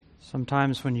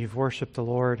Sometimes when you've worshiped the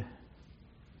Lord,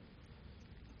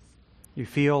 you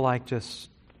feel like just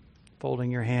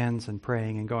folding your hands and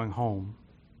praying and going home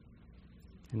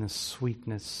in the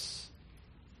sweetness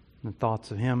and the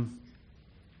thoughts of Him.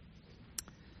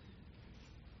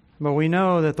 But we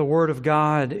know that the Word of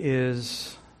God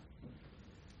is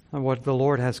what the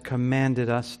Lord has commanded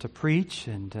us to preach,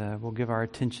 and we'll give our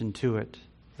attention to it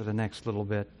for the next little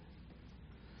bit.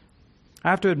 I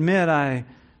have to admit, I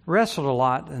wrestled a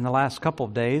lot in the last couple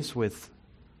of days with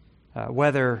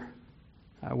whether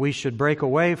we should break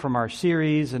away from our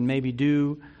series and maybe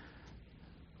do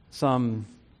some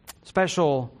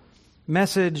special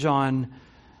message on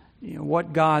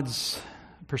what God's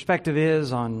perspective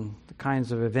is on the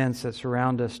kinds of events that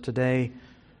surround us today.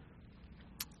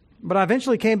 But I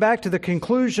eventually came back to the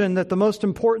conclusion that the most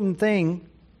important thing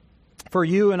for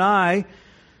you and I,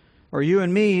 or you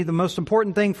and me, the most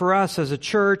important thing for us as a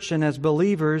church and as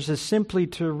believers is simply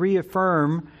to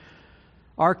reaffirm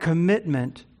our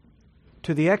commitment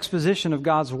to the exposition of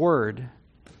God's Word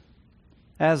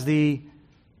as the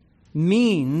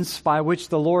means by which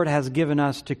the Lord has given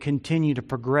us to continue to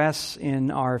progress in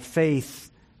our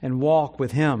faith and walk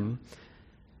with Him.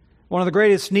 One of the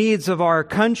greatest needs of our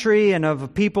country and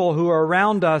of people who are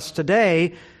around us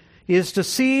today is to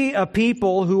see a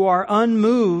people who are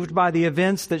unmoved by the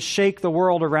events that shake the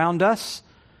world around us.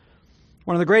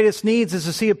 One of the greatest needs is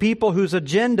to see a people whose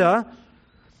agenda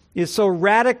is so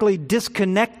radically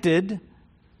disconnected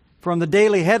from the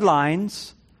daily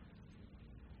headlines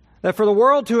that for the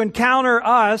world to encounter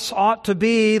us ought to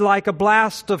be like a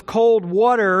blast of cold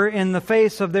water in the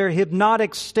face of their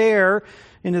hypnotic stare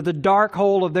into the dark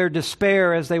hole of their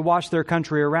despair as they watch their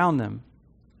country around them.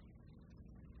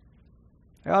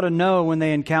 They ought to know when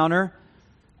they encounter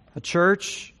a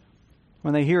church,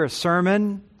 when they hear a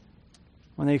sermon,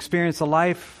 when they experience the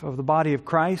life of the body of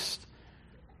Christ,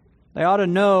 they ought to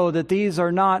know that these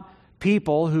are not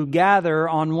people who gather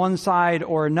on one side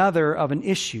or another of an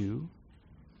issue,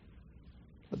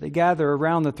 but they gather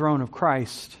around the throne of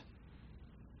Christ,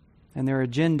 and their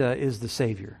agenda is the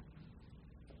Savior.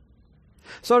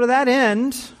 So to that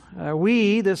end,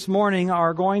 we this morning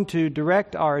are going to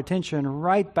direct our attention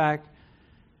right back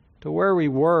to where we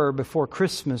were before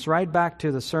Christmas, right back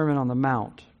to the Sermon on the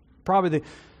Mount. Probably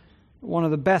one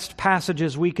of the best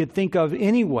passages we could think of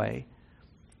anyway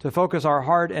to focus our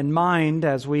heart and mind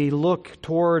as we look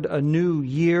toward a new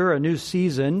year, a new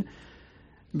season,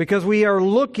 because we are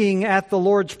looking at the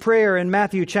Lord's Prayer in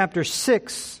Matthew chapter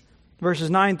 6,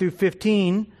 verses 9 through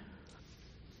 15.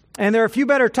 And there are a few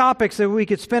better topics that we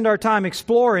could spend our time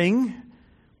exploring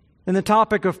than the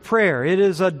topic of prayer. It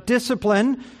is a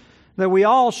discipline that we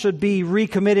all should be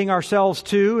recommitting ourselves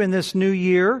to in this new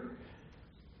year.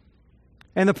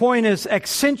 And the point is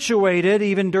accentuated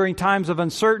even during times of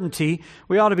uncertainty.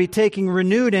 We ought to be taking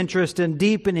renewed interest in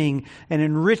deepening and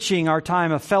enriching our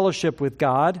time of fellowship with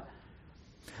God.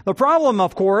 The problem,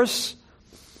 of course,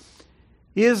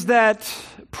 is that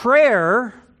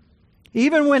prayer,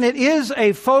 even when it is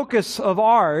a focus of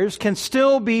ours, can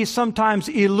still be sometimes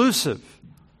elusive.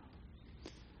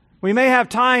 We may have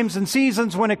times and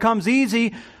seasons when it comes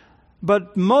easy,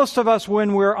 but most of us,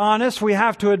 when we're honest, we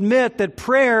have to admit that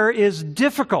prayer is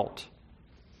difficult.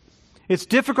 It's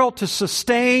difficult to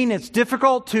sustain. It's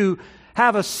difficult to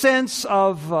have a sense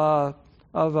of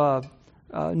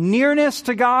nearness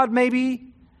to God,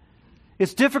 maybe.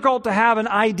 It's difficult to have an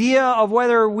idea of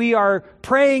whether we are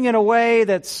praying in a way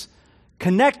that's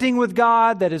connecting with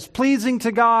God, that is pleasing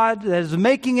to God, that is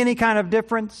making any kind of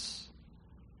difference.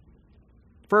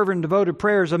 Fervent and devoted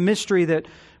prayer is a mystery that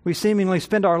we seemingly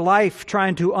spend our life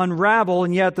trying to unravel,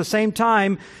 and yet at the same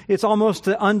time, it's almost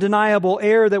the undeniable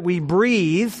air that we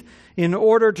breathe in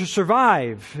order to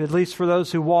survive, at least for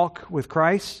those who walk with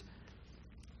Christ.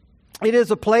 It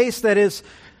is a place that is,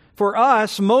 for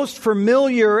us, most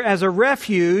familiar as a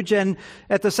refuge, and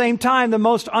at the same time, the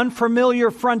most unfamiliar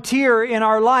frontier in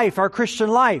our life, our Christian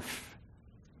life.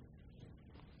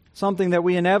 Something that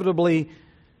we inevitably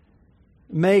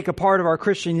make a part of our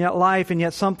Christian life, and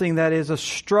yet something that is a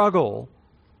struggle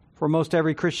for most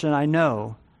every Christian I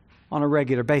know on a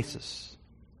regular basis.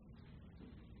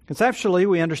 Conceptually,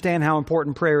 we understand how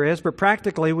important prayer is, but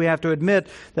practically we have to admit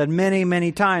that many,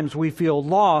 many times we feel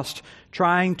lost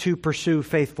trying to pursue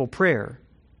faithful prayer.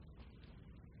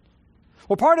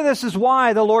 Well, part of this is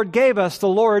why the Lord gave us the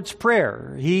Lord's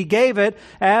Prayer. He gave it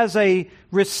as a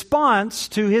response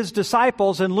to His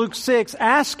disciples in Luke 6,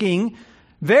 asking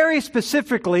very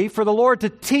specifically for the Lord to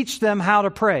teach them how to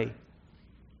pray.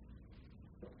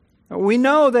 We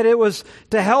know that it was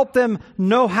to help them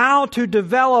know how to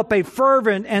develop a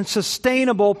fervent and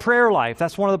sustainable prayer life.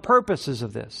 That's one of the purposes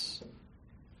of this.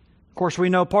 course, we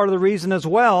know part of the reason as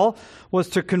well was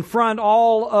to confront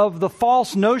all of the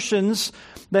false notions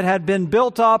that had been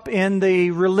built up in the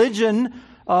religion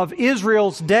of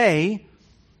Israel's day.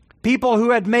 People who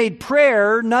had made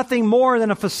prayer nothing more than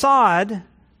a facade,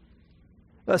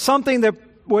 something that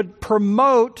would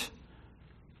promote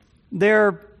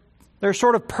their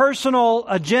sort of personal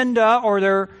agenda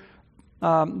or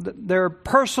their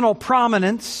personal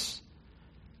prominence.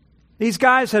 These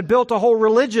guys had built a whole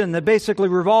religion that basically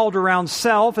revolved around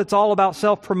self. It's all about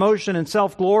self-promotion and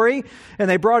self-glory. And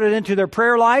they brought it into their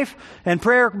prayer life, and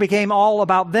prayer became all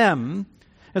about them.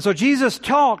 And so Jesus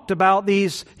talked about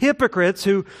these hypocrites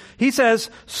who, he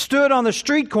says, stood on the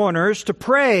street corners to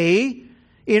pray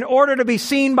in order to be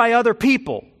seen by other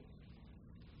people.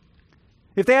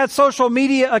 If they had social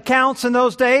media accounts in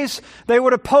those days, they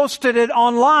would have posted it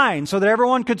online so that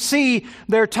everyone could see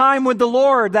their time with the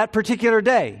Lord that particular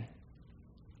day.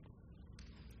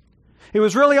 It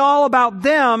was really all about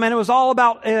them, and it was all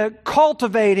about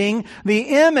cultivating the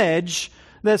image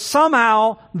that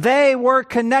somehow they were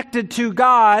connected to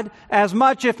God as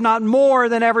much, if not more,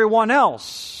 than everyone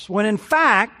else. When in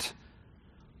fact,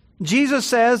 Jesus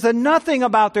says that nothing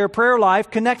about their prayer life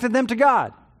connected them to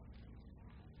God.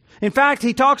 In fact,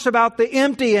 he talks about the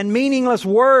empty and meaningless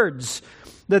words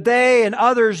that they and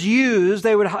others use.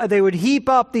 They would heap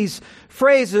up these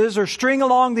phrases or string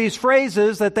along these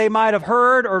phrases that they might have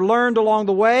heard or learned along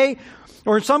the way,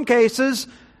 or in some cases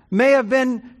may have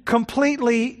been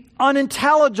completely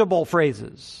unintelligible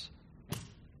phrases.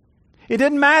 It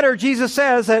didn't matter, Jesus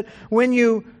says, that when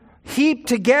you heap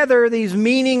together these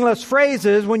meaningless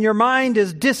phrases, when your mind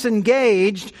is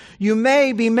disengaged, you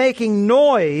may be making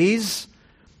noise,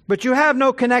 but you have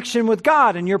no connection with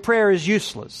God, and your prayer is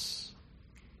useless.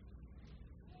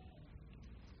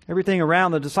 Everything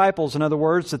around the disciples, in other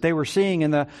words, that they were seeing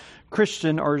in the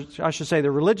Christian, or I should say the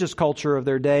religious culture of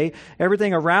their day,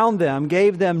 everything around them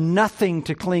gave them nothing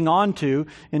to cling on to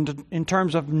in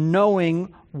terms of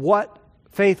knowing what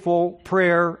faithful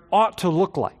prayer ought to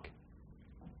look like.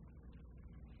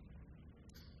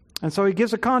 And so he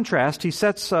gives a contrast. He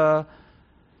sets a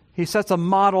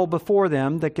model before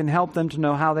them that can help them to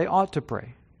know how they ought to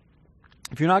pray.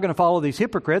 If you're not going to follow these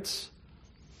hypocrites,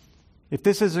 if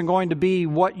this isn't going to be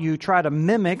what you try to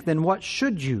mimic, then what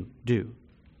should you do?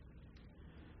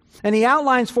 And he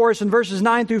outlines for us in verses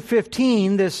 9 through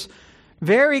 15 this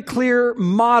very clear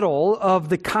model of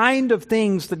the kind of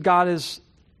things that God is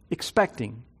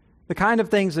expecting, the kind of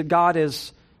things that God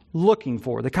is looking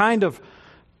for, the kind of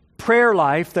prayer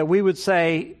life that we would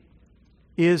say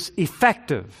is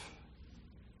effective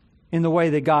in the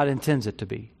way that God intends it to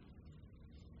be.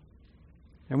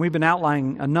 And we've been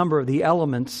outlining a number of the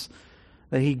elements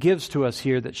that he gives to us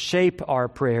here that shape our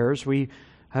prayers. We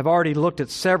have already looked at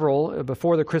several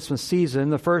before the Christmas season.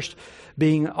 The first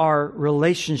being our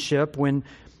relationship, when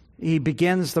he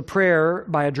begins the prayer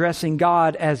by addressing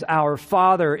God as our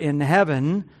Father in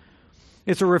heaven.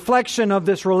 It's a reflection of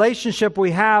this relationship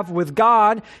we have with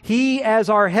God, He as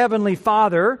our Heavenly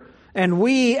Father, and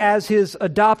we as His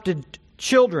adopted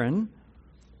children,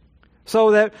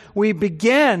 so that we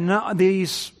begin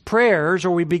these prayers,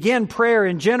 or we begin prayer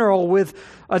in general, with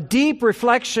a deep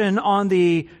reflection on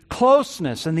the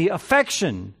closeness and the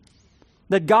affection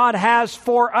that God has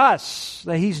for us,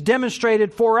 that He's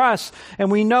demonstrated for us,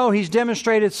 and we know He's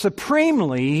demonstrated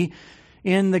supremely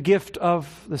in the gift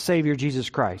of the Savior Jesus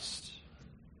Christ.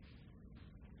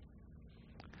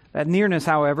 That nearness,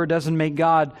 however, doesn't make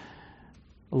God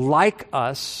like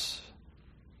us.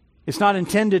 It's not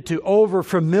intended to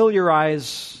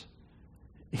over-familiarize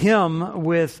Him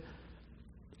with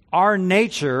our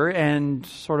nature and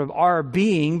sort of our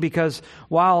being, because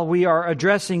while we are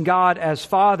addressing God as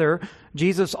Father,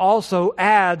 Jesus also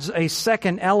adds a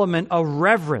second element of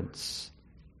reverence.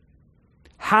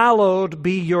 Hallowed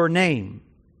be your name,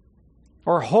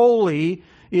 or holy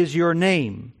is your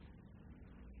name.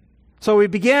 So we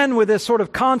begin with this sort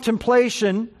of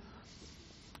contemplation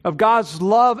of God's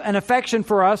love and affection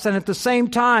for us, and at the same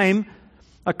time,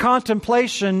 a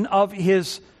contemplation of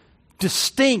His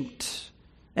distinct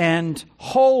and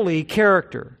holy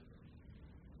character.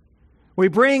 We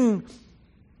bring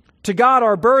to God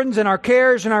our burdens and our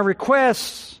cares and our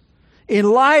requests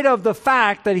in light of the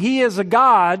fact that He is a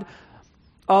God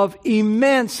of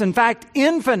immense, in fact,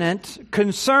 infinite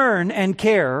concern and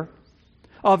care,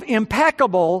 of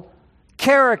impeccable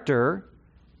character,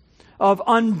 of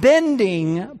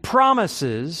unbending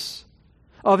promises,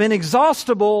 of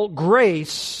inexhaustible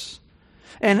grace,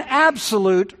 and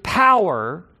absolute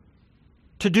power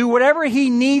to do whatever He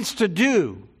needs to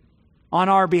do on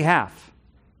our behalf.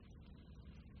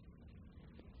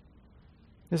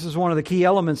 This is one of the key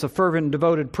elements of fervent and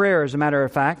devoted prayer, as a matter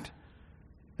of fact,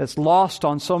 that's lost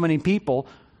on so many people,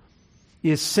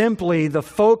 is simply the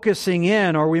focusing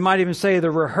in, or we might even say the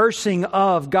rehearsing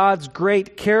of God's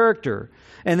great character,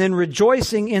 and then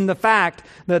rejoicing in the fact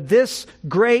that this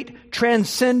great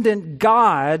transcendent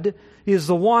God is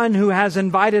the one who has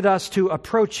invited us to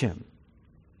approach Him.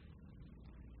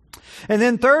 And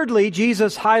then thirdly,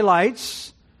 Jesus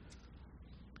highlights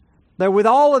that with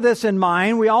all of this in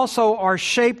mind, we also are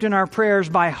shaped in our prayers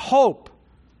by hope.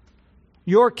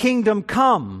 Your kingdom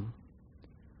come.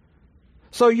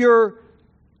 So you're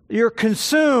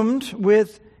consumed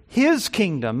with His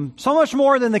kingdom, so much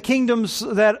more than the kingdoms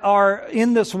that are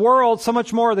in this world, so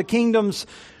much more of the kingdoms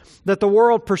that the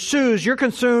world pursues. You're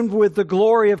consumed with the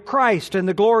glory of Christ and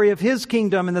the glory of His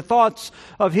kingdom and the thoughts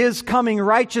of His coming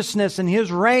righteousness and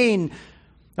His reign,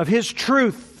 of His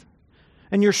truth.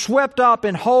 And you're swept up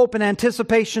in hope and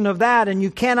anticipation of that, and you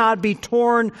cannot be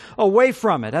torn away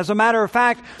from it. As a matter of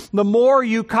fact, the more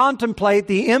you contemplate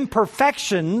the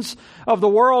imperfections of the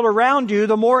world around you,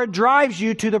 the more it drives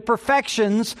you to the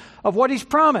perfections of what He's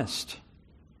promised.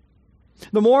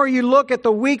 The more you look at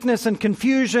the weakness and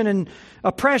confusion and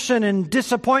oppression and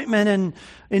disappointment and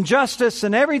injustice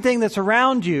and everything that's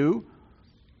around you,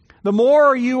 the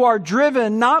more you are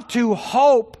driven not to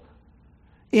hope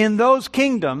in those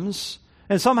kingdoms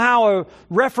and somehow a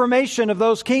reformation of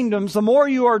those kingdoms, the more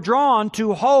you are drawn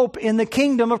to hope in the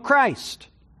kingdom of Christ.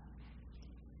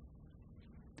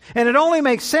 And it only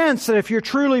makes sense that if you're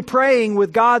truly praying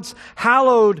with God's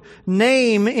hallowed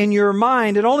name in your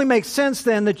mind, it only makes sense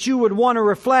then that you would want to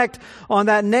reflect on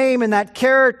that name and that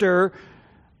character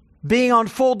being on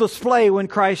full display when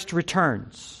Christ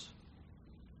returns.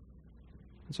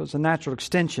 And so it's a natural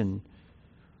extension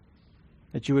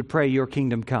that you would pray, your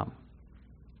kingdom come.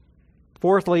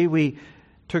 Fourthly, we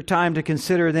took time to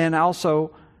consider then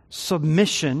also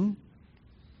submission.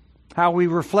 How we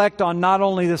reflect on not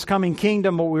only this coming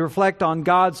kingdom, but we reflect on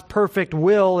God's perfect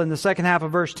will in the second half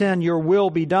of verse 10. Your will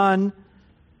be done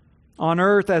on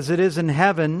earth as it is in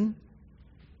heaven.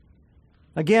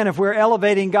 Again, if we're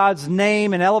elevating God's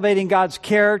name and elevating God's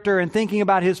character and thinking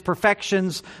about His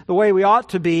perfections the way we ought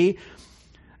to be,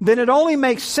 then it only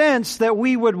makes sense that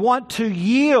we would want to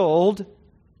yield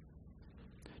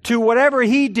to whatever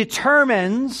He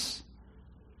determines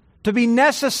to be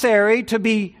necessary, to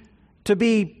be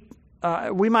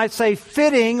we might say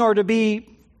fitting, or to be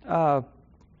a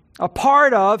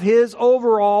part of His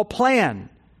overall plan,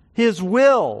 His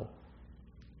will,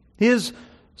 His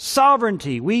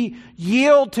sovereignty. We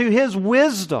yield to His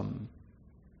wisdom,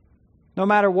 no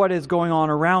matter what is going on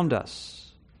around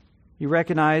us. You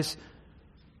recognize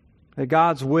that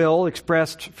God's will,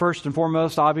 expressed first and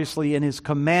foremost, obviously, in His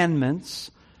commandments,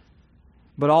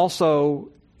 but also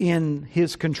in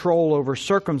His control over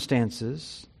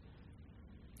circumstances,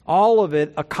 all of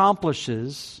it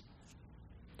accomplishes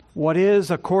what is,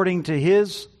 according to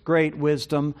His great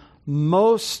wisdom,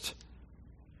 most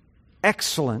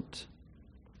excellent,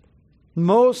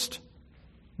 most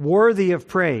worthy of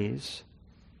praise,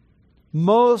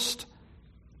 most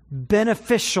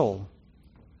beneficial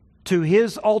to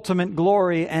His ultimate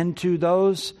glory and to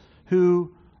those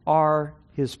who are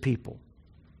His people.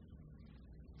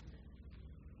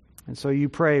 And so you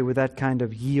pray with that kind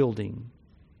of yielding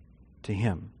to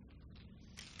Him,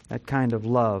 that kind of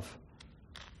love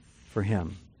for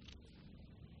Him.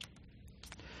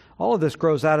 All of this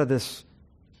grows out of this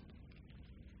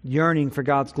yearning for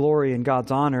God's glory and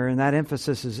God's honor, and that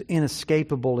emphasis is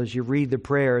inescapable as you read the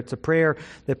prayer. It's a prayer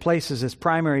that places its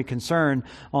primary concern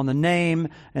on the name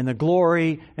and the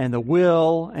glory and the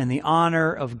will and the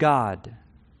honor of God.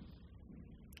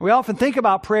 We often think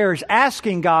about prayer as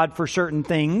asking God for certain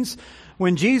things.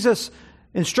 When Jesus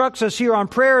instructs us here on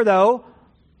prayer, though,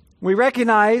 we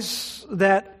recognize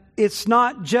that it's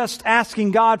not just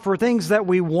asking God for things that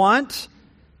we want,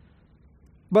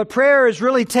 but prayer is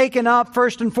really taken up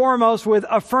first and foremost with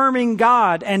affirming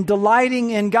God and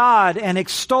delighting in God and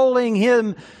extolling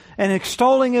Him and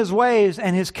extolling His ways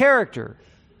and His character.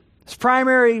 Its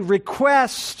primary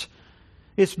request,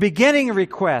 its beginning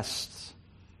requests,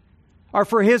 are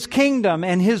for His kingdom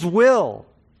and His will.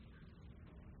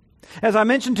 As I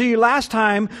mentioned to you last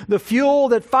time, the fuel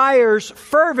that fires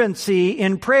fervency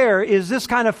in prayer is this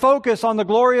kind of focus on the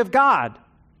glory of God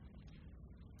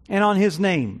and on His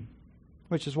name,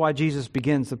 which is why Jesus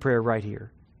begins the prayer right here.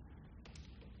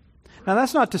 Now,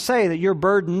 that's not to say that your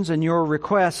burdens and your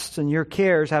requests and your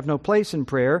cares have no place in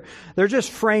prayer. They're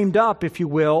just framed up, if you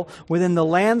will, within the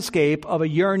landscape of a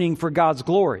yearning for God's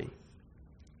glory.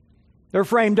 They're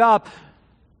framed up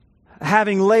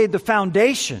having laid the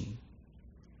foundation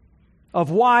of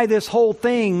why this whole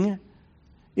thing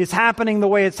is happening the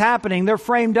way it's happening. They're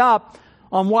framed up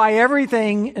on why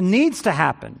everything needs to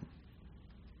happen.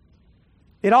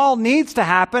 It all needs to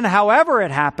happen, however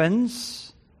it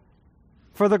happens,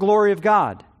 for the glory of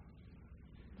God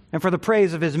and for the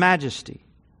praise of His majesty.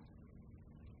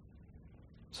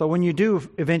 So when you do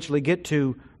eventually get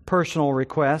to personal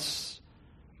requests,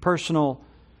 personal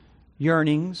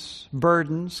yearnings,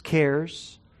 burdens,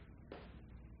 cares,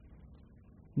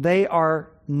 they are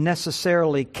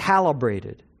necessarily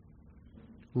calibrated,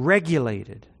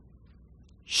 regulated,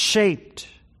 shaped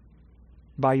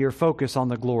by your focus on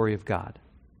the glory of God.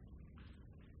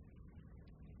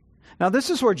 Now, this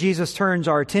is where Jesus turns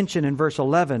our attention in verse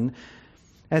 11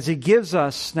 as He gives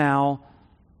us now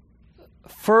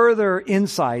further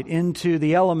insight into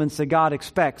the elements that God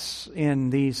expects in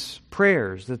these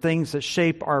prayers, the things that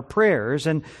shape our prayers.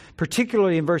 And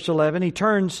particularly in verse 11, He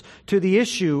turns to the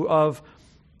issue of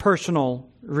personal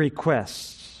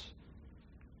requests.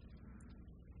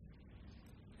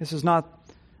 This is not,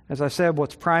 as I said,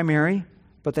 what's primary,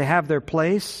 but they have their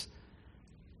place.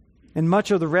 And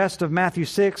much of the rest of Matthew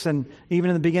 6 and even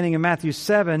in the beginning of Matthew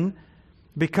 7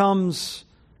 becomes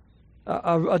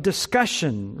a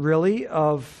discussion, really,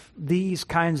 of these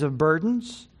kinds of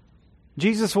burdens.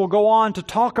 Jesus will go on to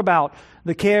talk about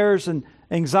the cares and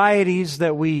anxieties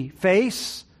that we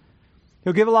face.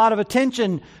 He'll give a lot of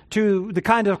attention to the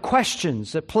kind of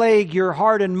questions that plague your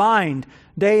heart and mind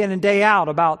day in and day out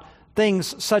about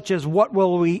things such as what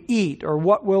will we eat, or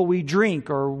what will we drink,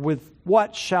 or with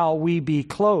what shall we be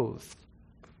clothed.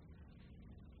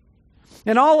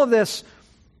 And all of this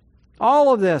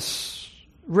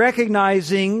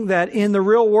recognizing that in the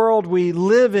real world we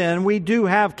live in, we do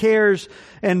have cares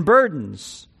and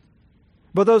burdens.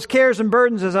 But those cares and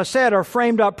burdens, as I said, are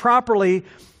framed up properly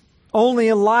only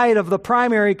in light of the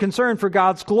primary concern for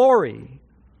God's glory.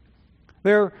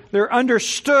 They're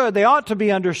understood. They ought to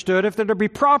be understood. If they're to be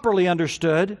properly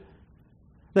understood,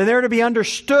 then they're to be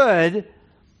understood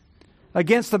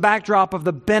against the backdrop of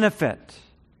the benefit,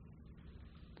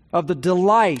 of the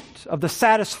delight, of the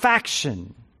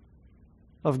satisfaction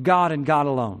of God and God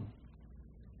alone.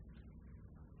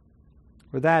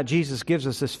 For that, Jesus gives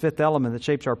us this fifth element that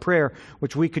shapes our prayer,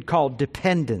 which we could call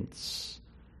dependence.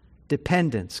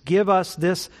 Dependence. Give us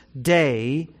this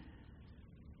day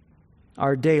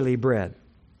our daily bread.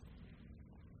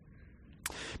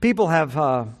 People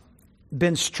have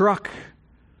been struck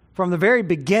from the very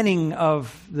beginning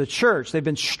of the church. They've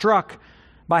been struck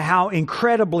by how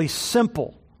incredibly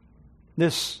simple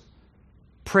this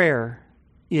prayer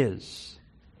is.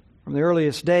 From the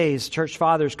earliest days, church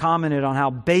fathers commented on how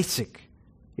basic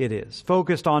it is,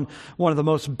 focused on one of the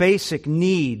most basic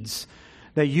needs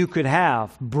that you could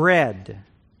have, bread.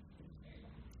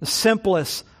 The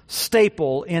simplest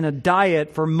staple in a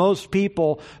diet for most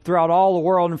people throughout all the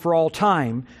world and for all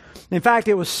time. In fact,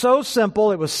 it was so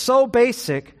simple, it was so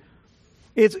basic,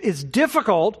 it's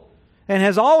difficult and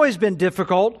has always been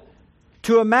difficult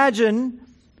to imagine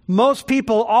most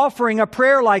people offering a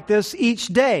prayer like this each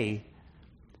day.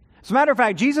 As a matter of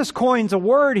fact, Jesus coins a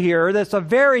word here that's a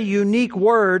very unique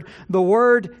word, the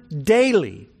word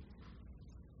daily.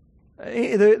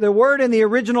 The word in the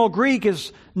original Greek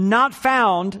is not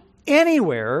found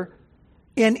anywhere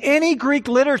in any Greek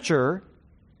literature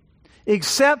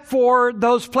except for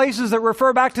those places that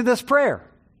refer back to this prayer.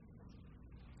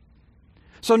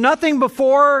 So nothing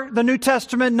before the New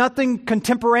Testament, nothing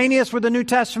contemporaneous with the New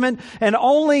Testament, and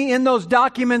only in those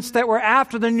documents that were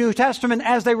after the New Testament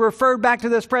as they referred back to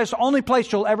this prayer. It's the only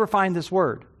place you'll ever find this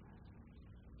word.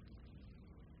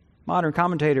 Modern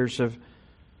commentators have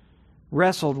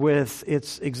wrestled with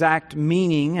its exact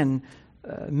meaning, and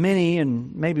many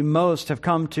and maybe most have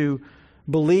come to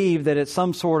believe that it's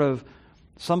some sort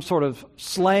of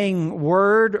slang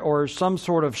word or some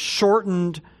sort of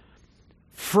shortened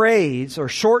phrase or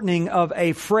shortening of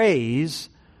a phrase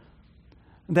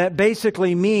that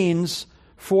basically means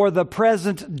for the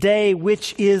present day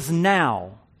which is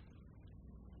now.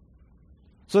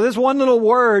 So this one little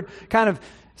word kind of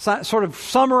sort of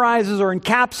summarizes or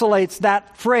encapsulates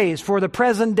that phrase, for the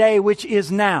present day which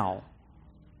is now.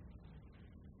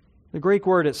 The Greek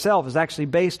word itself is actually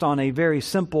based on a very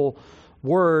simple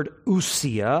word,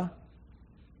 ousia,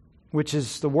 which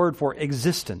is the word for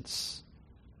existence.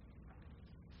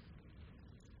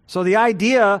 So the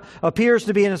idea appears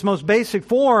to be in its most basic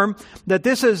form that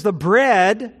this is the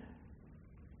bread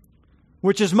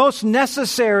which is most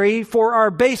necessary for our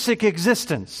basic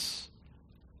existence.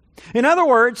 In other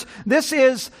words, this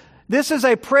is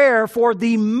a prayer for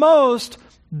the most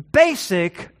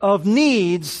basic of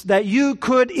needs that you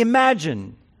could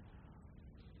imagine.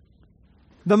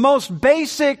 The most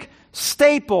basic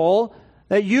staple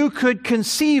that you could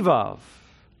conceive of.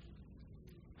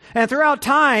 And throughout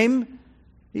time,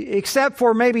 except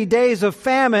for maybe days of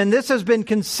famine, this has been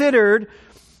considered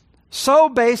so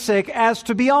basic as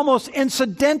to be almost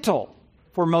incidental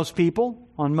for most people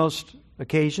on most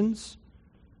occasions.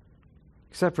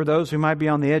 Except for those who might be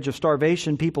on the edge of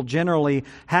starvation, people generally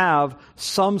have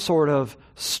some sort of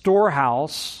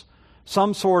storehouse,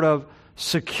 some sort of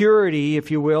security,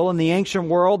 if you will. In the ancient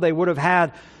world, they would have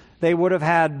had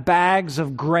bags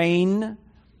of grain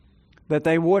that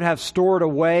they would have stored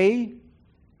away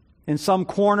in some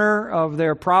corner of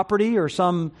their property or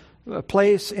some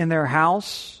place in their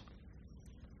house.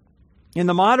 In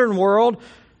the modern world,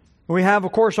 we have,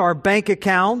 of course, our bank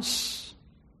accounts,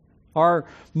 our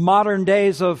modern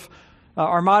days of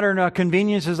our modern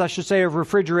conveniences, I should say, of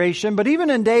refrigeration. But even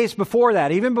in days before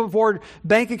that, even before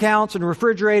bank accounts and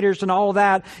refrigerators and all of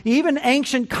that, even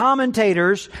ancient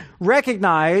commentators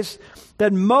recognized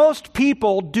that most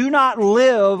people do not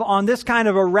live on this kind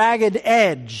of a ragged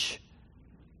edge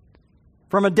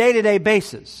from a day-to-day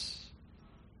basis.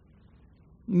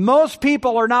 Most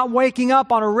people are not waking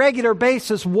up on a regular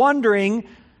basis wondering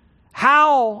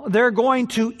how they're going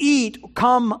to eat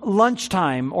come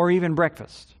lunchtime or even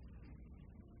breakfast.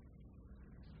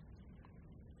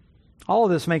 All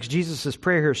of this makes Jesus'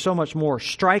 prayer here so much more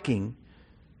striking.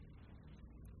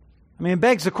 I mean, it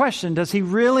begs the question, does he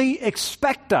really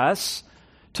expect us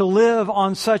to live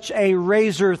on such a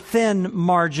razor-thin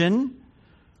margin?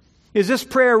 Is this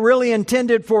prayer really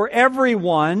intended for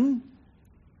everyone?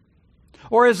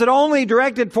 Or is it only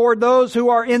directed for those who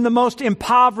are in the most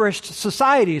impoverished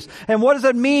societies? And what does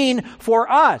it mean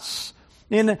for us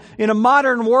in a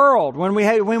modern world when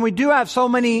we do have so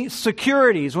many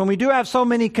securities, when we do have so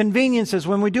many conveniences,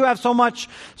 when we do have so much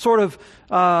sort of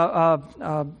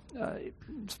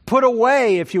put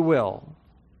away, if you will?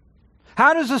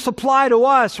 How does this apply to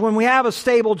us when we have a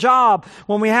stable job,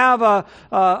 when we have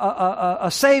a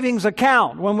savings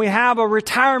account, when we have a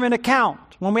retirement account,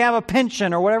 when we have a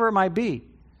pension or whatever it might be?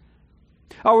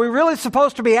 Are we really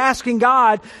supposed to be asking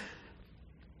God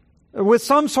with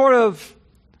some sort of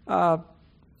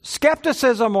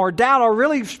skepticism or doubt? Are we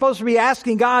really supposed to be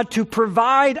asking God to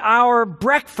provide our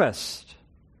breakfast?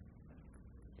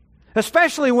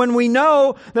 Especially when we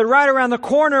know that right around the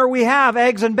corner we have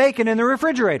eggs and bacon in the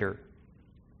refrigerator.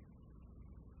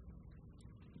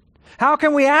 How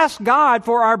can we ask God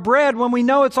for our bread when we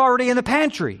know it's already in the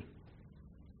pantry?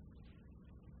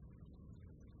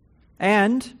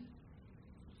 And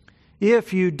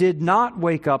if you did not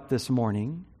wake up this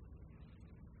morning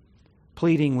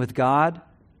pleading with God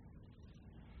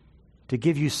to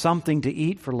give you something to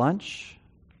eat for lunch,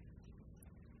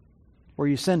 were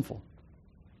you sinful?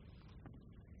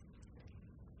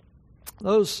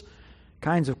 Those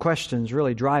kinds of questions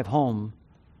really drive home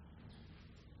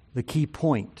the key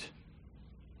point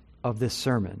of this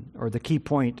sermon, or the key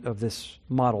point of this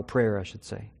model prayer, I should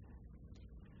say.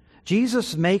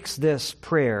 Jesus makes this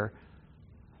prayer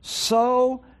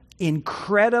so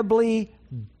incredibly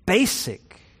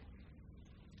basic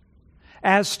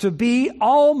as to be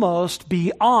almost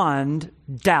beyond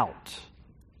doubt.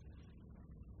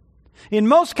 In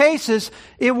most cases,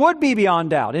 it would be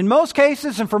beyond doubt. In most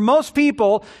cases, and for most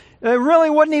people, it really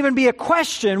wouldn't even be a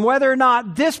question whether or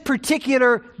not this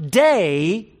particular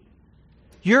day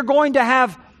you're going to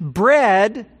have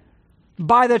bread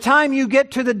by the time you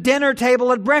get to the dinner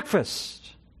table at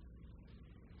breakfast.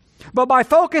 But by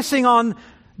focusing on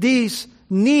these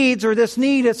needs, or this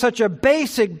need at such a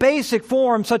basic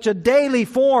form, such a daily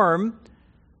form,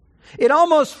 it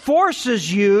almost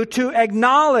forces you to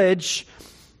acknowledge,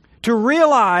 to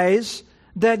realize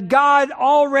that God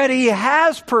already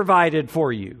has provided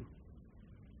for you.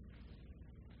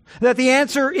 That the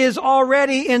answer is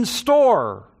already in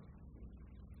store.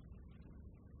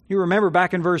 You remember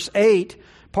back in verse 8,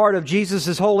 part of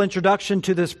Jesus' whole introduction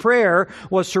to this prayer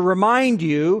was to remind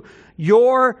you,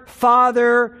 your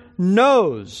Father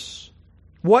knows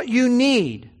what you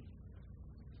need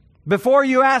before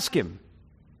you ask Him.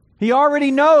 He already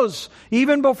knows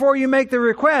even before you make the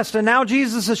request. And now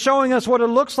Jesus is showing us what it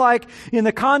looks like in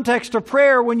the context of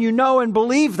prayer when you know and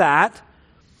believe that.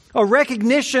 A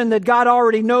recognition that God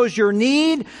already knows your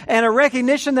need, and a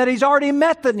recognition that He's already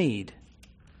met the need.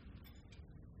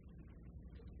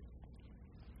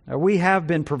 We have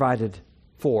been provided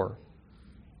for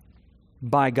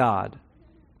by God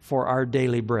for our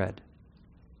daily bread.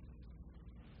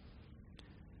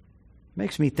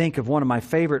 Makes me think of one of my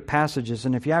favorite passages,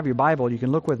 and if you have your Bible, you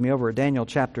can look with me over at Daniel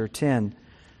chapter 10.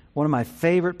 One of my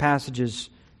favorite passages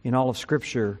in all of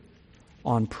Scripture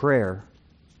on prayer.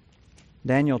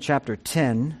 Daniel chapter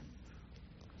 10,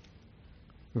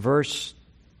 verse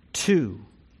 2.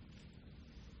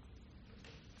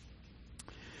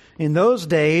 In those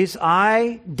days,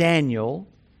 I, Daniel,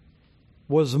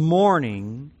 was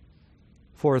mourning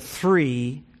for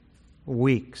 3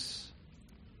 weeks.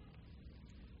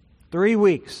 3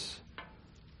 weeks.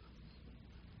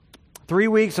 3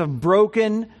 weeks of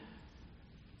broken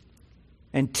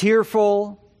and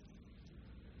tearful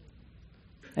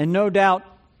and no doubt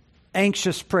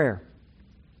anxious prayer.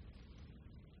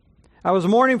 I was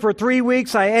mourning for 3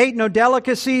 weeks. I ate no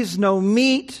delicacies, no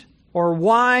meat or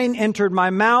wine entered my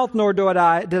mouth, nor did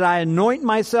I anoint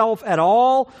myself at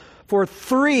all for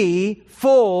 3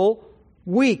 full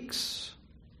weeks.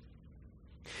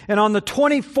 And on the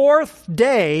 24th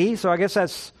day, so I guess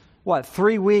that's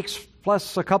 3 weeks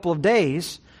plus a couple of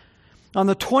days. On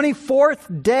the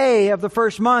 24th day of the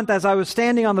first month, as I was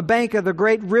standing on the bank of the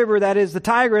great river that is the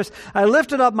Tigris, I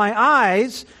lifted up my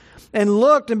eyes and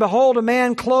looked, and behold, a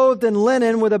man clothed in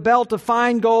linen with a belt of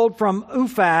fine gold from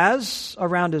Uphaz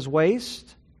around his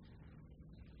waist.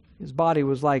 His body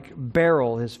was like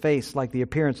beryl, his face like the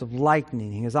appearance of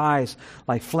lightning, his eyes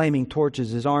like flaming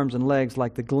torches, his arms and legs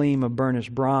like the gleam of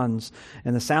burnished bronze,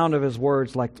 and the sound of his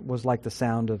words was like the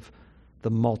sound of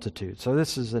the multitude. So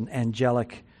this is an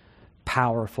angelic,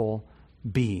 powerful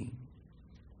being.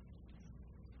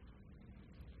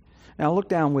 Now look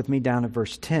down with me down at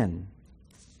verse 10.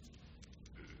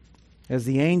 As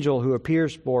the angel who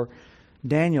appears for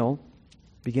Daniel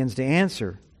begins to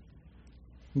answer,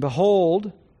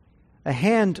 behold, a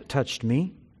hand touched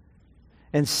me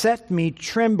and set me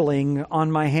trembling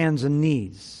on my hands and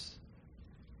knees,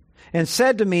 and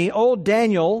said to me, O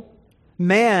Daniel,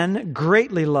 man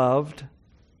greatly loved,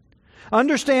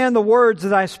 understand the words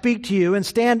that I speak to you and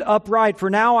stand upright, for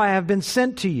now I have been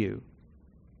sent to you.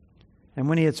 And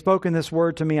when he had spoken this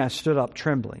word to me, I stood up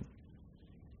trembling.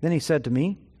 Then he said to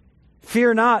me,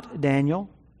 Fear not, Daniel,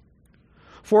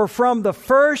 for from the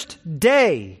first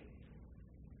day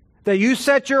that you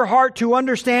set your heart to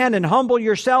understand and humble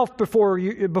yourself before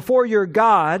your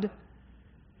God,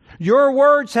 your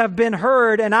words have been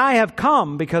heard, and I have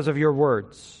come because of your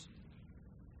words.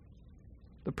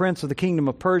 The prince of the kingdom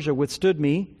of Persia withstood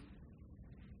me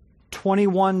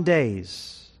 21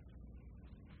 days.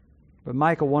 But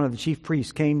Michael, one of the chief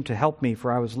priests, came to help me,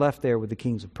 for I was left there with the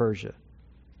kings of Persia,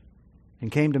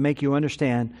 and came to make you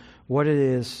understand what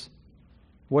is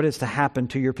to happen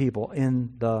to your people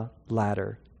in the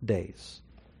latter days.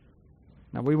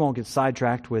 Now, we won't get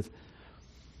sidetracked with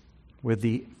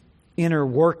the inner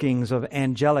workings of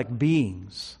angelic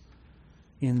beings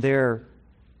in their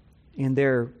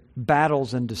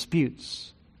battles and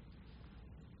disputes.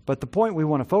 But the point we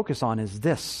want to focus on is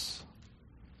this: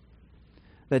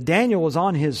 that Daniel was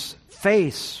on his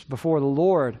face before the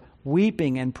Lord,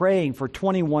 weeping and praying for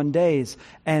 21 days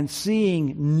and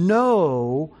seeing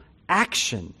no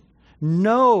action,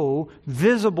 no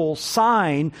visible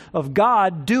sign of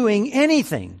God doing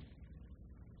anything.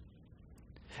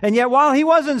 And yet, while he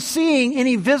wasn't seeing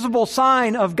any visible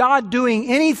sign of God doing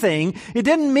anything, it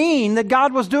didn't mean that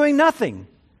God was doing nothing.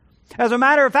 As a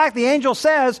matter of fact, the angel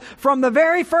says, from the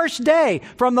very first day,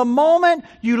 from the moment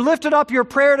you lifted up your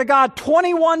prayer to God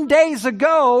 21 days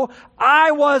ago,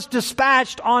 I was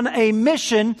dispatched on a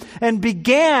mission and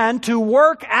began to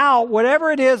work out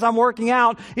whatever it is I'm working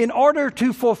out in order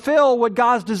to fulfill what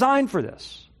God's designed for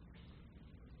this.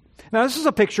 Now, this is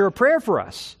a picture of prayer for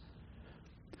us.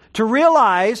 To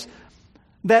realize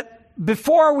that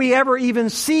before we ever even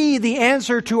see the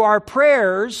answer to our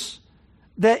prayers,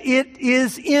 that it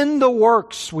is in the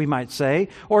works, we might say.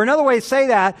 Or another way to say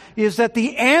that is that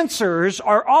the answers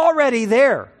are already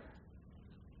there.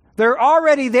 They're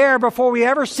already there before we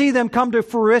ever see them come to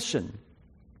fruition.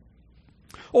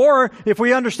 Or if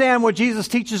we understand what Jesus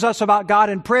teaches us about God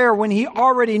in prayer, when He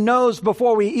already knows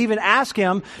before we even ask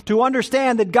Him, to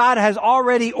understand that God has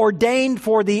already ordained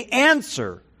for the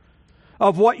answer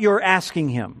of what you're asking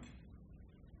Him.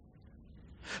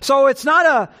 So it's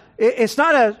not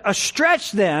a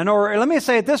stretch then, or let me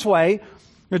say it this way.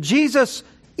 Jesus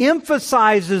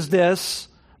emphasizes this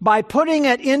by putting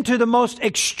it into the most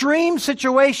extreme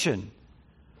situation,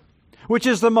 which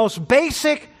is the most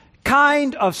basic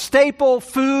kind of staple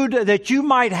food that you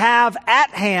might have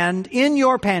at hand in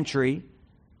your pantry.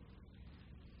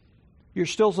 You're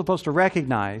still supposed to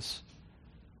recognize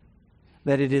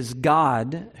that it is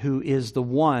God who is the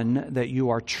one that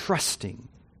you are trusting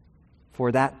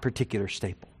for that particular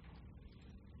staple.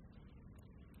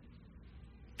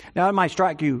 Now, it might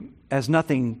strike you as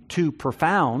nothing too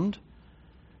profound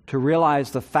to realize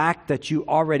the fact that you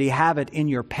already have it in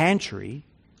your pantry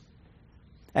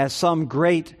as some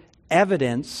great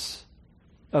evidence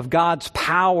of God's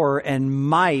power and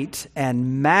might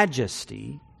and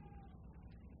majesty.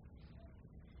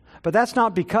 But that's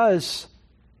not because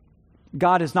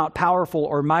God is not powerful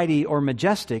or mighty or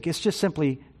majestic. It's just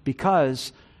simply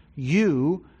because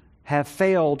you have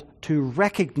failed to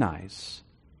recognize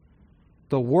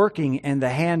the working and the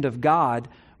hand of God,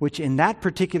 which in that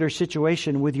particular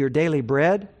situation with your daily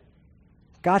bread,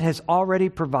 God has already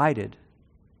provided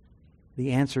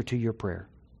the answer to your prayer.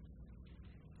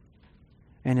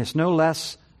 And it's no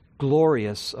less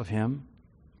glorious of Him,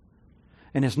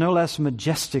 and it's no less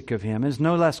majestic of Him, it's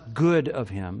no less good of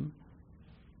Him,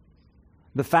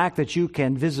 the fact that you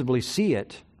can visibly see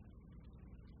it,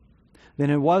 than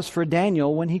it was for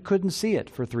Daniel when he couldn't see it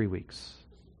for 3 weeks.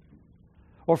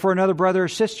 Or for another brother or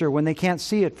sister when they can't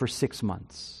see it for 6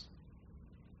 months.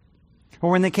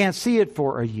 Or when they can't see it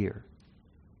for a year.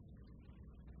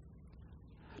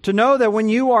 To know that when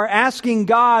you are asking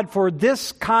God for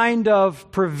this kind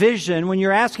of provision, when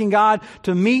you're asking God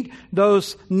to meet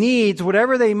those needs,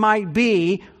 whatever they might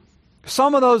be,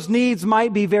 some of those needs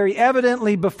might be very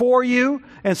evidently before you,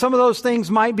 and some of those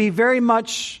things might be very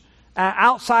much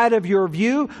outside of your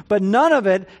view, but none of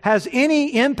it has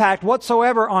any impact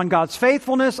whatsoever on God's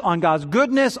faithfulness, on God's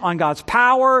goodness, on God's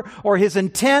power, or His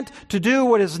intent to do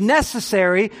what is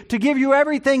necessary to give you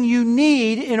everything you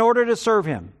need in order to serve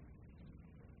Him.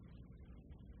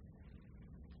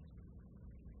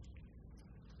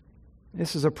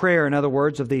 This is a prayer, in other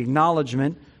words, of the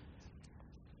acknowledgement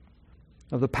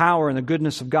of the power and the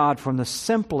goodness of God from the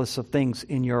simplest of things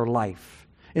in your life.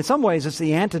 In some ways, it's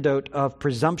the antidote of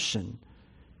presumption.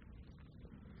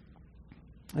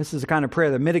 This is the kind of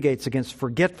prayer that mitigates against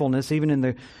forgetfulness, even in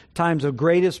the times of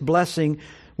greatest blessing,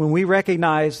 when we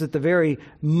recognize that the very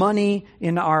money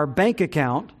in our bank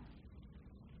account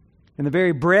and the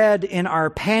very bread in our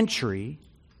pantry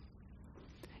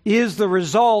is the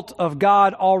result of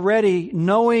God already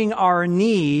knowing our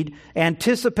need,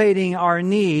 anticipating our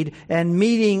need, and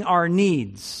meeting our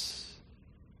needs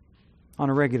on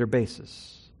a regular basis.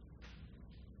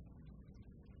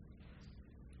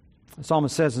 The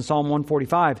psalmist says in Psalm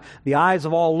 145, "The eyes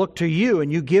of all look to you,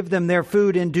 and you give them their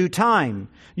food in due time.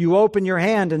 You open your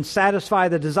hand and satisfy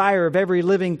the desire of every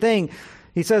living thing."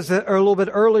 He says that a little bit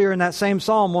earlier in that same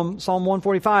Psalm, Psalm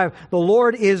 145, "The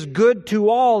Lord is good to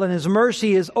all, and His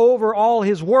mercy is over all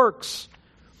His works."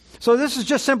 So this is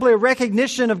just simply a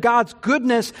recognition of God's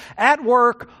goodness at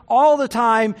work all the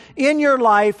time in your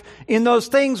life, in those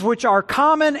things which are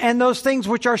common and those things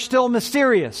which are still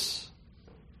mysterious.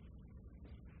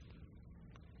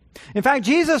 In fact,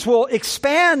 Jesus will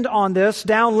expand on this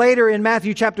down later in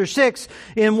Matthew chapter 6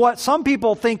 in what some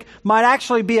people think might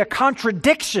actually be a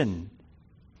contradiction.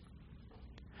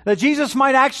 That Jesus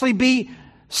might actually be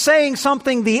saying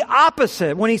something the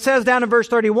opposite when He says down in verse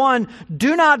 31,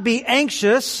 "Do not be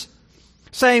anxious,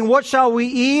 saying, 'What shall we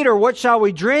eat?' or 'What shall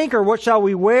we drink?' or 'What shall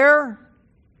we wear?'"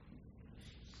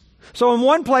 So in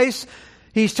one place,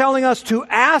 He's telling us to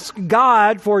ask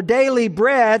God for daily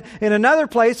bread. In another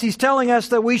place, He's telling us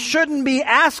that we shouldn't be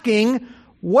asking,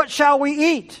 "What shall we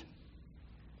eat?"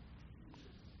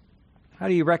 How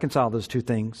do you reconcile those two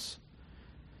things?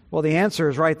 Well, the answer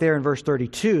is right there in verse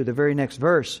 32, the very next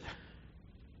verse.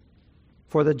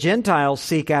 "For the Gentiles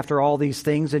seek after all these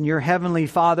things, and your heavenly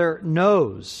Father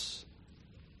knows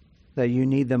that you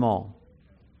need them all."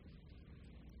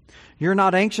 You're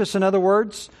not anxious, in other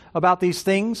words, about these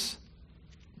things.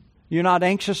 You're not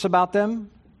anxious about them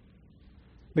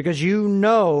because you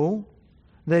know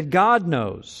that God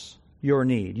knows your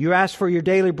need. You ask for your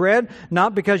daily bread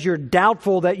not because you're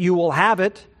doubtful that you will have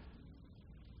it,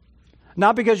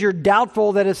 not because you're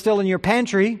doubtful that it's still in your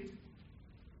pantry.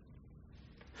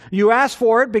 You ask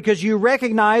for it because you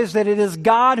recognize that it is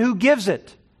God who gives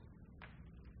it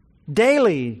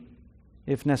daily,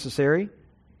 if necessary.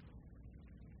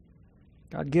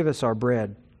 God, give us our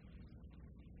bread.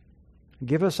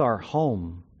 Give us our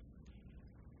home.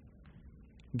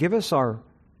 Give us our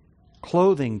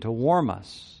clothing to warm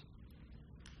us.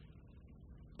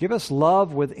 Give us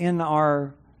love within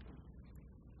our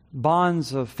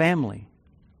bonds of family.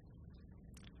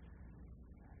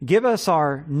 Give us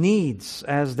our needs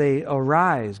as they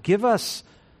arise. Give us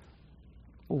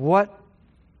what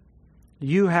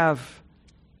you have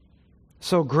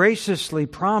so graciously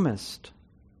promised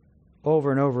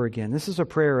over and over again. This is a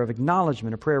prayer of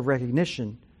acknowledgement, a prayer of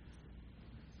recognition,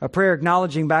 a prayer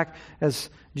acknowledging back,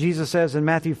 as Jesus says in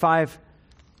Matthew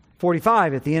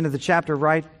 5:45 at the end of the chapter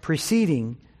right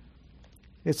preceding.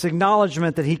 It's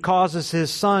acknowledgement that He causes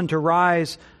His sun to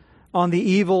rise on the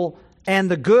evil and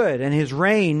the good, and His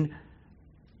rain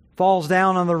falls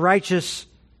down on the righteous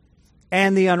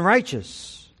and the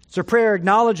unrighteous. It's a prayer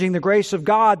acknowledging the grace of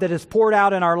God that is poured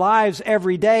out in our lives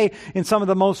every day in some of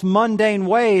the most mundane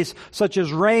ways, such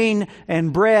as rain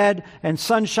and bread and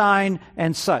sunshine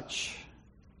and such.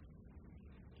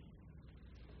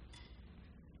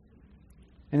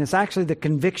 And it's actually the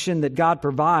conviction that God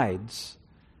provides.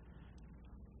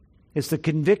 It's the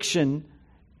conviction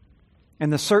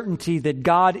and the certainty that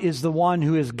God is the one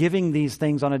who is giving these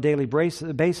things on a daily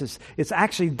basis. It's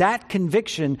actually that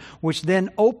conviction which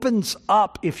then opens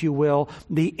up, if you will,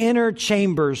 the inner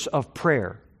chambers of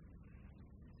prayer.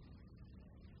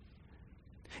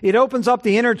 It opens up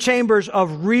the inner chambers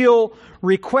of real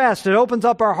request. It opens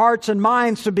up our hearts and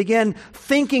minds to begin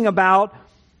thinking about,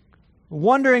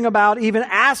 wondering about, even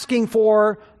asking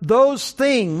for those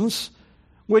things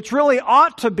which really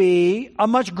ought to be a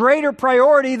much greater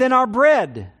priority than our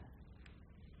bread.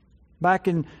 Back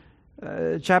in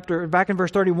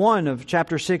verse 31 of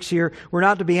chapter 6 here, we're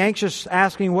not to be anxious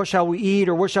asking what shall we eat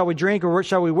or what shall we drink or what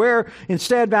shall we wear.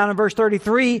 Instead, down in verse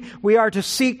 33, we are to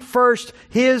seek first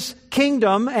His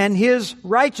kingdom and His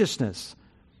righteousness.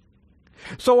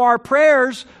 So our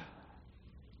prayers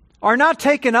are not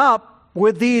taken up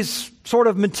with these sort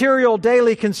of material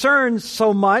daily concerns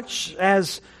so much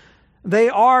as they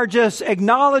are just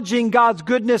acknowledging God's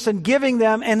goodness and giving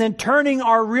them, and then turning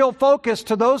our real focus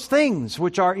to those things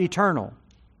which are eternal,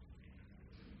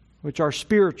 which are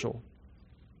spiritual.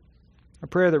 A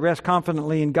prayer that rests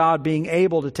confidently in God being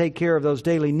able to take care of those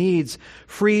daily needs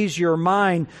frees your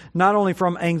mind not only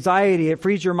from anxiety, it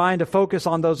frees your mind to focus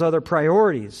on those other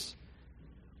priorities.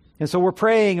 And so we're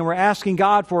praying and we're asking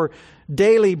God for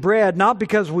daily bread, not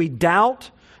because we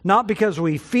doubt, not because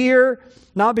we fear,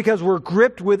 not because we're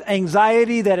gripped with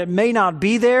anxiety that it may not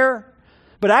be there,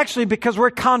 but actually because we're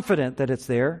confident that it's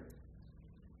there.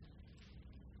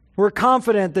 We're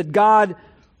confident that God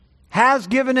has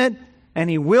given it and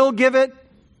He will give it,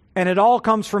 and it all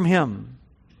comes from Him.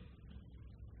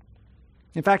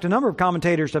 In fact, a number of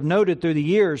commentators have noted through the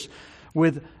years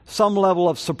with some level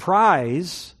of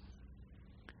surprise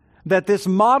that this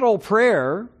model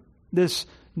prayer, this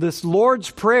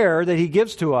Lord's Prayer that He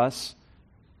gives to us,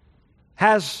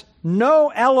 has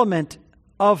no element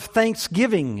of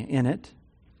thanksgiving in it.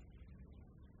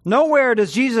 Nowhere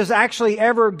does Jesus actually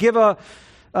ever give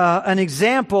an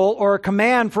example or a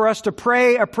command for us to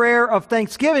pray a prayer of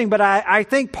thanksgiving. But I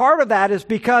think part of that is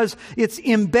because it's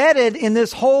embedded in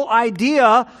this whole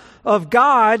idea of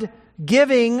God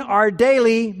giving our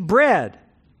daily bread.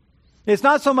 It's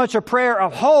not so much a prayer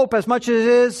of hope as much as it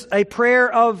is a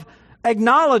prayer of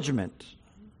acknowledgement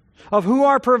of who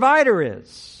our provider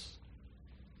is.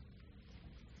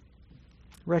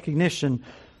 Recognition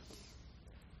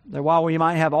that while we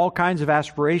might have all kinds of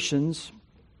aspirations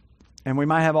and we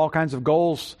might have all kinds of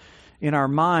goals in our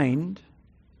mind,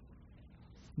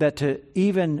 that to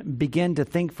even begin to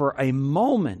think for a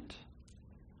moment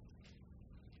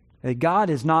that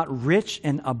God is not rich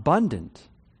and abundant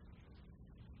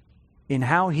in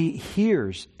how He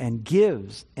hears and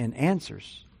gives and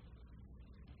answers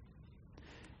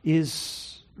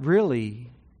is really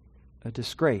a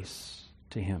disgrace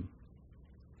to Him.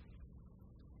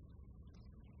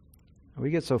 We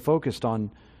get so focused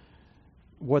on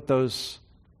what those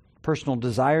personal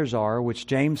desires are, which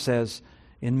James says,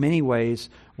 in many ways,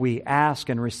 we ask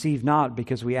and receive not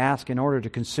because we ask in order to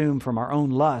consume from our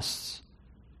own lusts.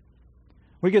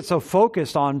 We get so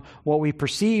focused on what we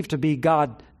perceive to be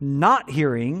God not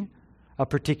hearing a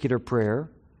particular prayer,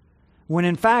 when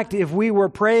in fact, if we were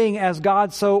praying as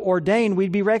God so ordained,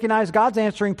 we'd be recognized God's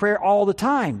answering prayer all the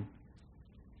time.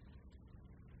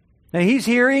 Now, He's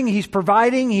hearing, He's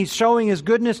providing, He's showing His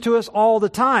goodness to us all the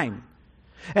time.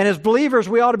 And as believers,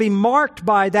 we ought to be marked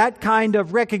by that kind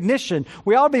of recognition.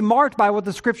 We ought to be marked by what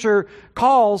the Scripture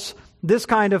calls this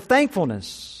kind of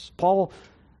thankfulness. Paul,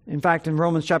 in fact, in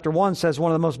Romans chapter 1 says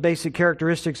one of the most basic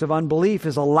characteristics of unbelief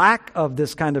is a lack of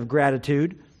this kind of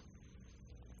gratitude.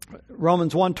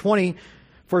 Romans 1:20,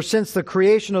 for since the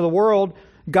creation of the world,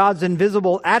 God's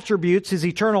invisible attributes, His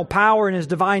eternal power and His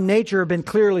divine nature have been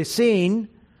clearly seen,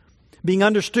 being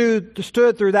understood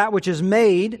through that which is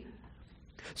made,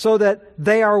 so that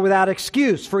they are without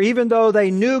excuse. For even though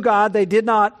they knew God, they did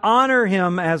not honor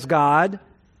Him as God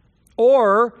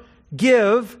or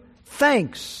give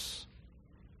thanks.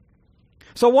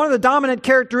 So one of the dominant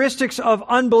characteristics of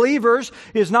unbelievers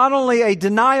is not only a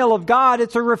denial of God,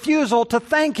 it's a refusal to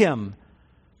thank Him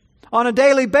on a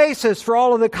daily basis for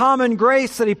all of the common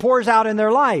grace that He pours out in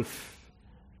their life.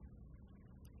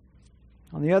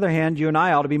 On the other hand, you and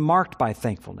I ought to be marked by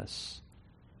thankfulness.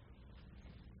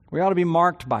 We ought to be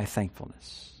marked by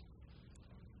thankfulness.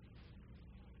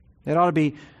 It ought to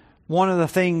be one of the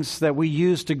things that we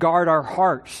use to guard our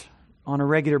heart on a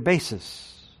regular basis.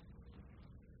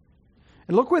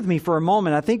 And look with me for a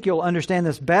moment. I think you'll understand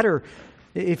this better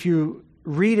if you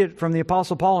read it from the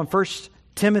Apostle Paul in 1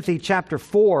 Timothy chapter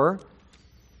 4,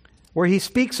 where he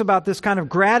speaks about this kind of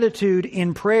gratitude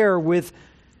in prayer with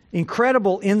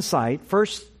incredible insight. 1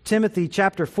 Timothy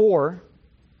chapter 4.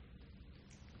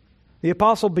 The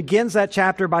apostle begins that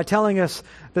chapter by telling us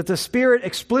that the Spirit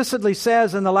explicitly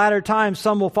says in the latter times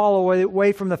some will fall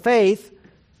away from the faith.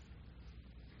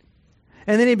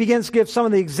 And then he begins to give some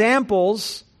of the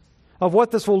examples of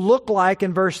what this will look like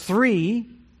in verse 3.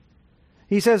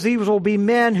 He says these will be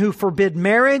men who forbid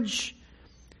marriage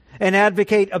and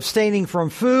advocate abstaining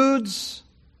from foods,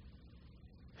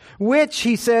 which,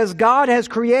 he says, God has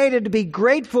created to be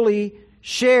gratefully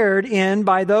shared in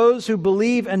by those who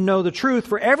believe and know the truth.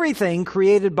 For everything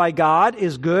created by God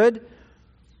is good,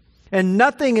 and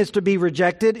nothing is to be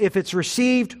rejected if it's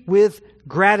received with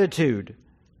gratitude.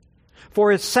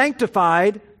 For it's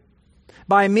sanctified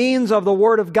by means of the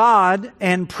Word of God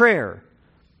and prayer.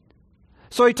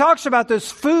 So he talks about this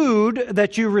food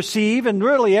that you receive and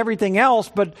really everything else,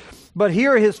 but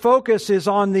here his focus is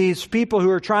on these people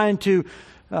who are trying to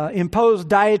impose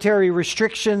dietary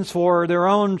restrictions for their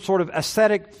own sort of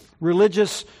ascetic,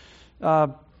 religious,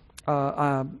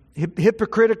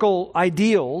 hypocritical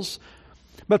ideals.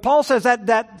 But Paul says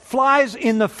that flies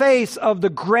in the face of the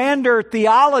grander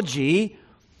theology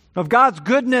of God's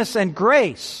goodness and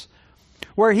grace,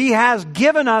 where He has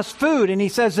given us food. And He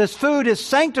says this food is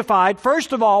sanctified,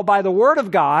 first of all, by the Word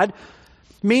of God,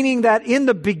 meaning that in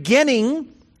the beginning,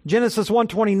 Genesis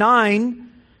 1:29,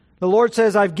 the Lord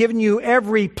says, I've given you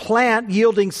every plant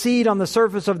yielding seed on the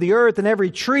surface of the earth, and every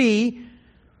tree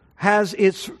has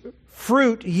its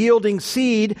fruit yielding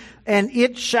seed, and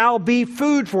it shall be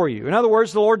food for you. In other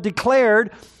words, the Lord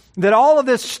declared that all of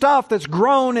this stuff that's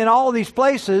grown in all of these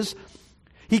places,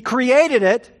 He created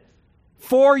it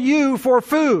for you for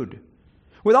food,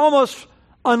 with almost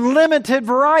unlimited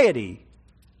variety.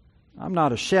 I'm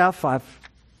not a chef. I've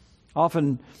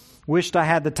often wished I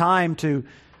had the time to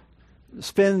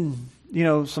spend,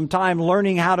 some time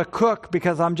learning how to cook,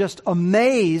 because I'm just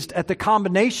amazed at the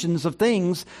combinations of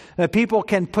things that people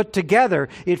can put together.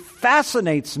 It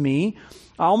fascinates me,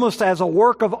 almost as a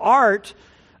work of art,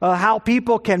 how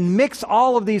people can mix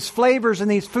all of these flavors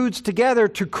and these foods together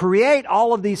to create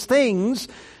all of these things.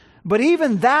 But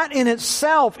even that in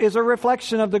itself is a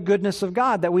reflection of the goodness of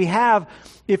God, that we have,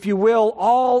 if you will,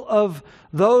 all of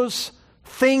those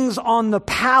things on the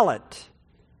palate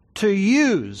to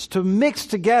use, to mix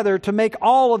together, to make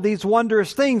all of these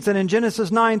wondrous things. And in Genesis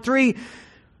 9:3,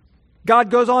 God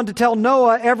goes on to tell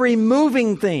Noah, every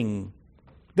moving thing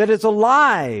that is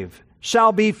alive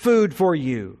shall be food for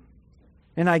you,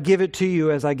 and I give it to you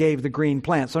as I gave the green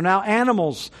plant. So now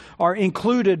animals are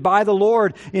included by the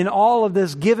Lord in all of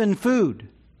this given food.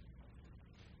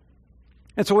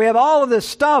 And so we have all of this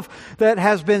stuff that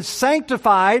has been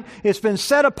sanctified. It's been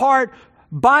set apart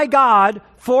by God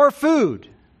for food.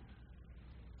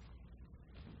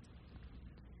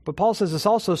 But Paul says it's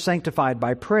also sanctified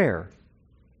by prayer.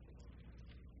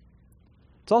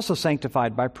 It's also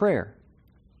sanctified by prayer.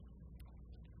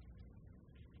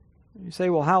 You say,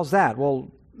 well, how's that?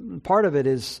 Well, part of it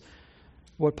is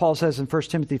what Paul says in 1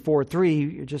 Timothy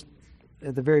 4:3, just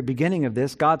at the very beginning of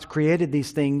this. God's created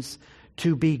these things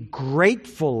to be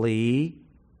gratefully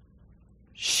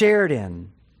shared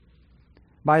in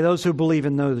by those who believe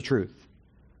and know the truth.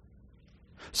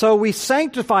 So we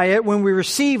sanctify it when we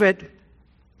receive it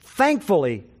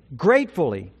thankfully,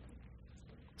 gratefully.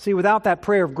 See, without that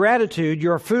prayer of gratitude,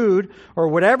 your food, or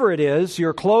whatever it is,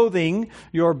 your clothing,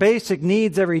 your basic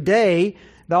needs every day,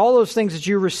 all those things that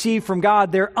you receive from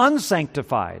God, they're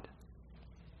unsanctified.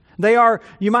 They are,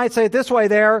 you might say it this way,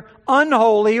 they're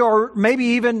unholy or maybe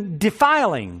even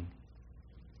defiling.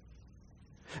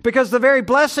 Because the very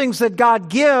blessings that God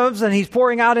gives and He's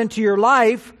pouring out into your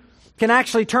life can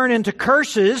actually turn into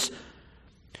curses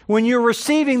when you're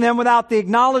receiving them without the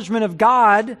acknowledgement of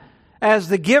God as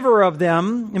the giver of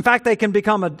them. In fact, they can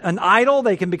become an idol.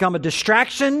 They can become a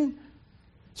distraction.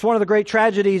 It's one of the great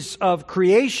tragedies of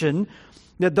creation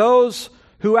that those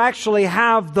who actually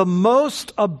have the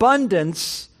most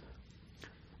abundance,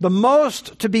 the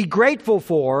most to be grateful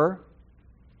for,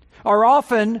 are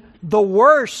often the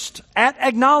worst at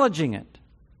acknowledging it.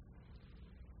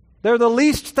 They're the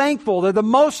least thankful. They're the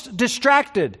most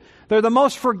distracted. They're the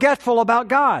most forgetful about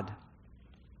God.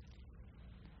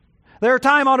 Their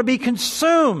time ought to be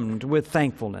consumed with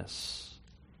thankfulness.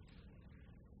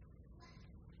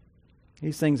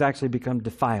 These things actually become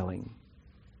defiling.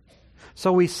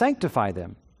 So we sanctify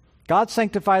them. God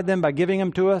sanctified them by giving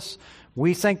them to us.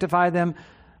 We sanctify them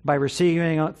by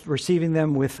receiving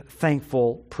them with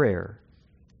thankful prayer.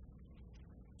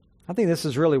 I think this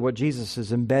is really what Jesus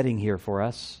is embedding here for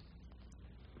us.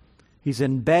 He's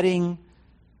embedding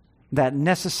that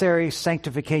necessary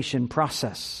sanctification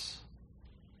process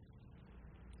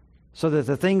so that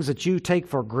the things that you take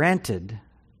for granted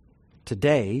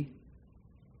today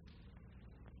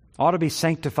ought to be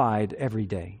sanctified every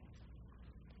day.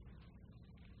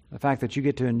 The fact that you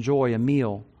get to enjoy a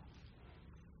meal,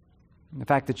 the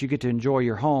fact that you get to enjoy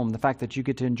your home, the fact that you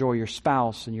get to enjoy your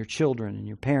spouse and your children and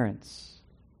your parents.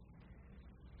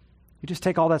 You just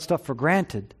take all that stuff for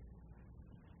granted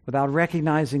without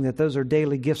recognizing that those are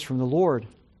daily gifts from the Lord.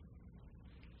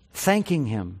 Thanking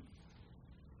Him,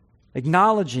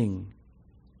 acknowledging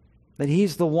that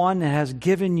He's the one that has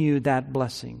given you that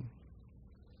blessing.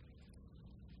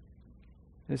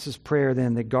 This is prayer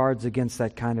then that guards against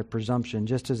that kind of presumption,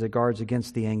 just as it guards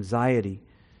against the anxiety.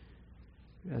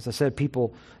 As I said,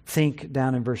 people think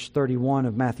down in verse 31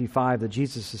 of Matthew 5 that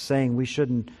Jesus is saying we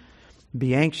shouldn't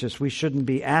be anxious, we shouldn't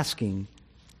be asking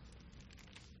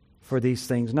for these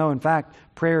things. No, in fact,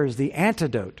 prayer is the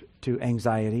antidote to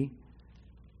anxiety.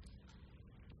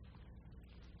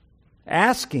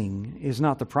 Asking is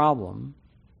not the problem.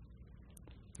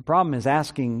 The problem is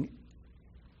asking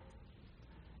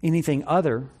anything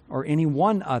other or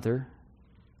anyone other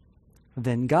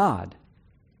than God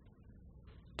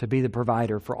to be the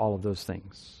provider for all of those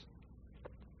things.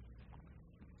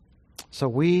 So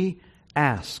we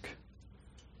ask,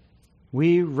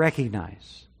 we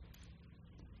recognize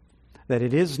that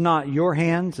it is not your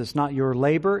hands, it's not your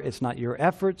labor, it's not your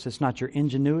efforts, it's not your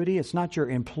ingenuity, it's not your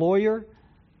employer,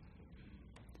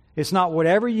 it's not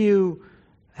whatever you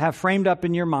have framed up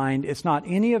in your mind, it's not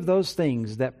any of those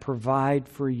things that provide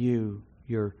for you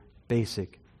your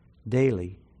basic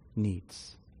daily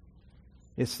needs.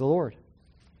 It's the Lord.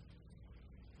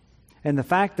 And the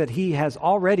fact that He has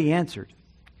already answered,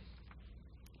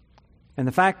 and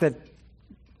the fact that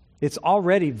it's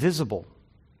already visible,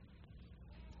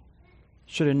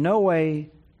 should in no way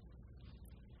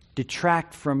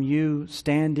detract from you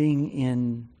standing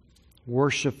in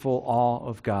worshipful awe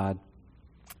of God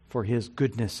for His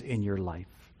goodness in your life.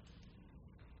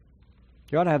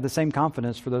 You ought to have the same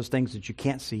confidence for those things that you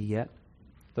can't see yet,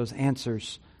 those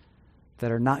answers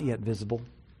that are not yet visible.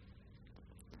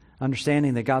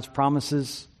 Understanding that God's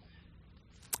promises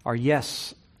are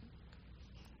yes,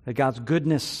 that God's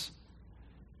goodness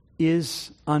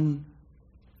is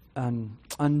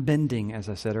unbending, as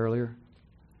I said earlier,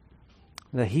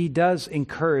 that He does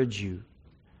encourage you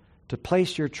to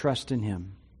place your trust in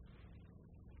Him,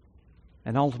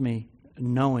 and ultimately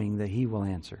knowing that He will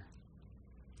answer.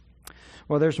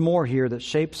 Well, there's more here that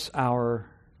shapes our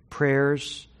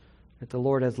prayers that the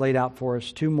Lord has laid out for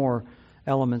us. Two more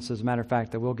elements, as a matter of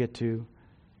fact, that we'll get to,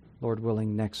 Lord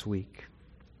willing, next week.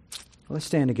 Let's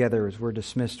stand together as we're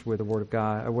dismissed with the Word of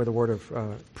God, with a word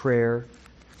of prayer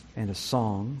and a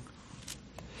song.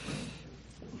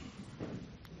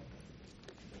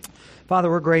 Father,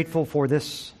 we're grateful for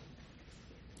this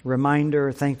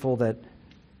reminder, thankful that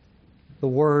the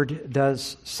Word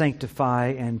does sanctify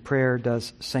and prayer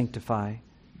does sanctify.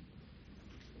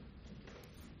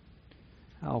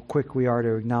 How quick we are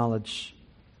to acknowledge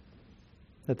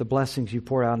that the blessings you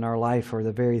pour out in our life are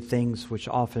the very things which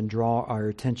often draw our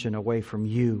attention away from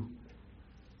you.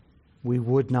 We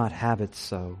would not have it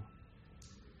so.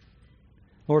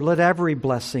 Lord, let every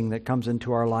blessing that comes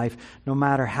into our life, no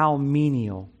matter how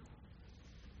menial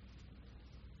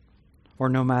or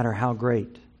no matter how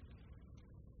great,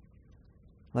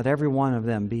 let every one of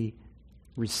them be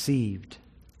received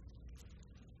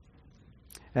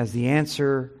as the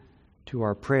answer to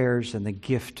our prayers and the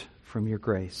gift from your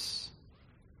grace.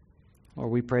 Lord,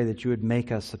 we pray that you would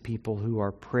make us a people who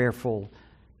are prayerful,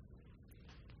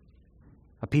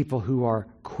 a people who are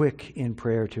quick in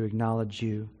prayer to acknowledge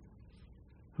you,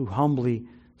 who humbly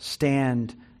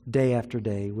stand day after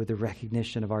day with the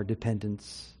recognition of our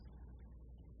dependence.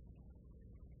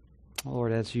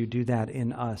 Lord, as you do that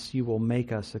in us, you will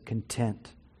make us a content,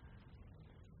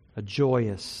 a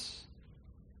joyous,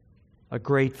 a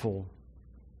grateful,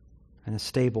 and a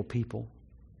stable people.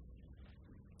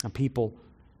 A people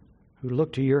who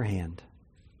look to your hand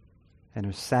and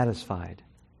are satisfied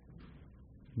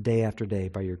day after day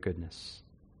by your goodness.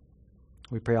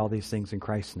 We pray all these things in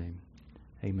Christ's name.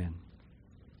 Amen.